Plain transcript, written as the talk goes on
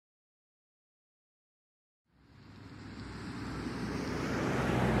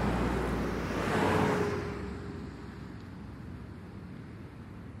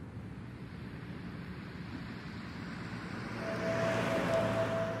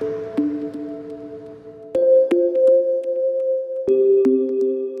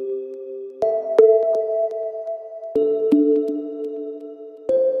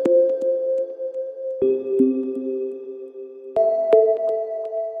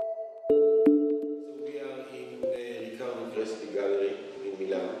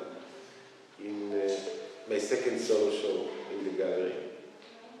my second solo show in the gallery,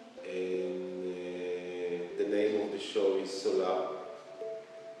 and the name of the show is Solar.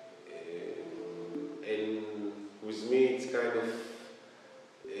 And with me it's kind of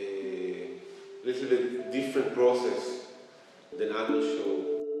a little bit different process than other shows.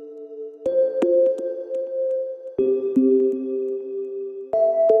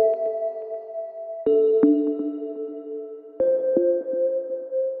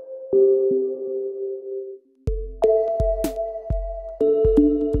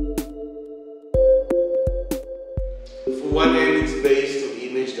 From one end, it's based on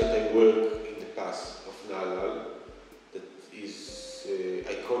image that I work in the past of Nala, that is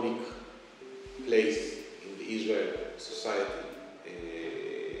iconic place in the Israel society.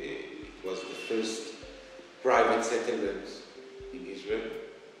 It was the first private settlement in Israel,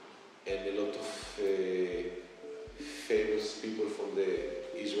 and a lot of famous people from the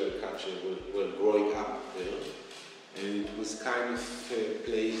Israel culture were growing up there. And it was kind of a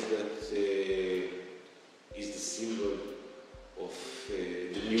place that is the symbol of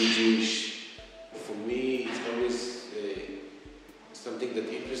the new Jewish. For me, it's always something that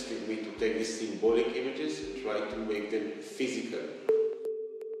interested me to take these symbolic images and try to make them physical.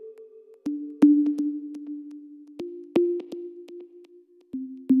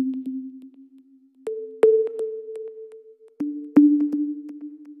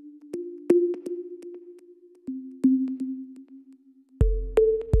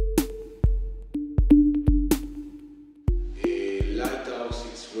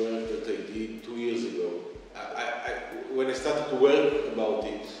 Work that I did 2 years ago. When I started to work about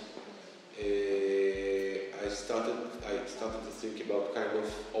it, I started to think about kind of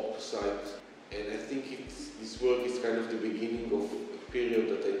opposite, and I think this work is kind of the beginning of a period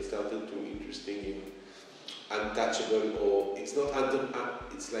that I started to interesting in untouchable, or it's not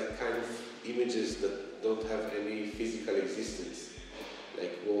it's like kind of images that don't have any physical existence,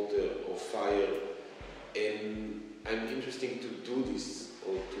 like water or fire, and I'm interested to do this,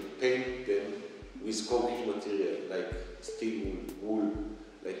 or to paint them with concrete material, like steel wool,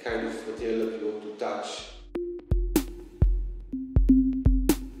 like kind of material that you want to touch